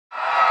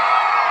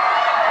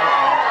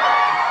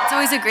It's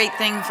always a great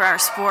thing for our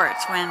sport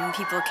when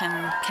people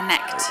can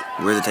connect.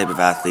 We're the type of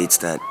athletes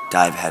that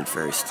dive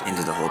headfirst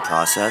into the whole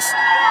process.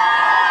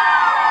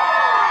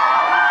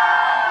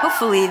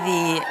 Hopefully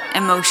the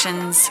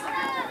emotions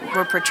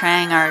we're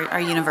portraying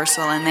are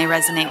universal and they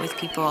resonate with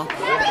people.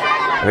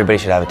 Everybody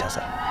should have a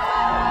Tessa.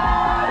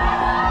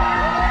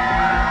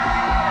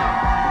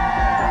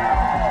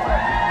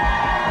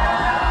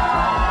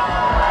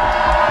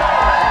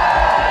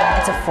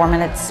 It's a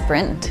 4-minute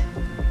sprint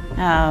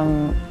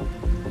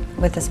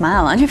with a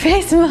smile on your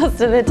face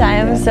most of the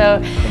time.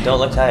 So And don't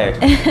look tired.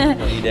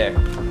 Don't you dare.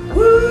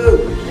 Woo!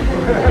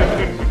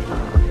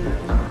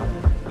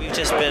 We've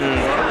just been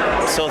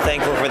so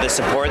thankful for the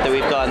support that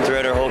we've gotten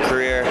throughout our whole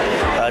career.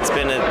 It's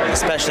been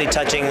especially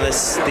touching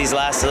these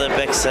last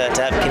Olympics to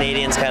have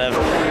Canadians kind of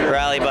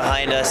rally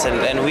behind us,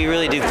 and we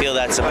really do feel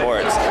that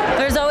support.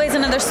 there's always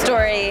another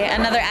story,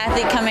 another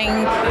athlete coming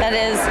that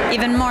is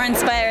even more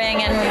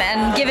inspiring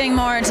and giving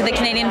more to the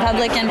Canadian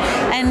public, and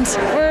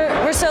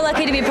we're so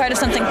lucky to be part of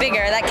something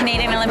bigger. That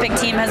Canadian Olympic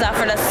team has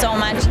offered us so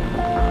much.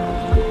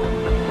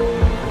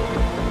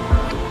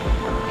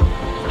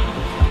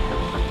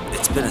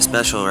 It's been a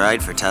special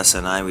ride for Tessa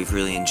and I. We've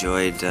really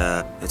enjoyed,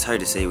 it's hard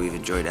to say we've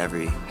enjoyed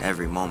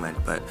every moment,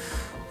 but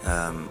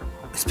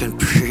it's been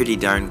pretty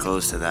darn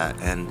close to that,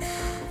 and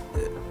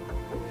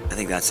I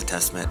think that's a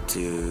testament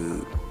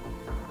to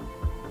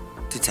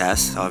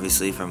Tess,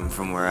 obviously,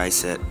 from where I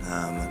sit.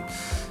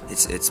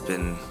 It's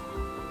been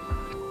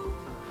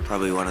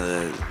probably one of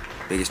the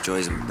biggest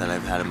joys that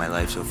I've had in my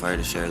life so far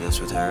to share this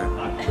with her.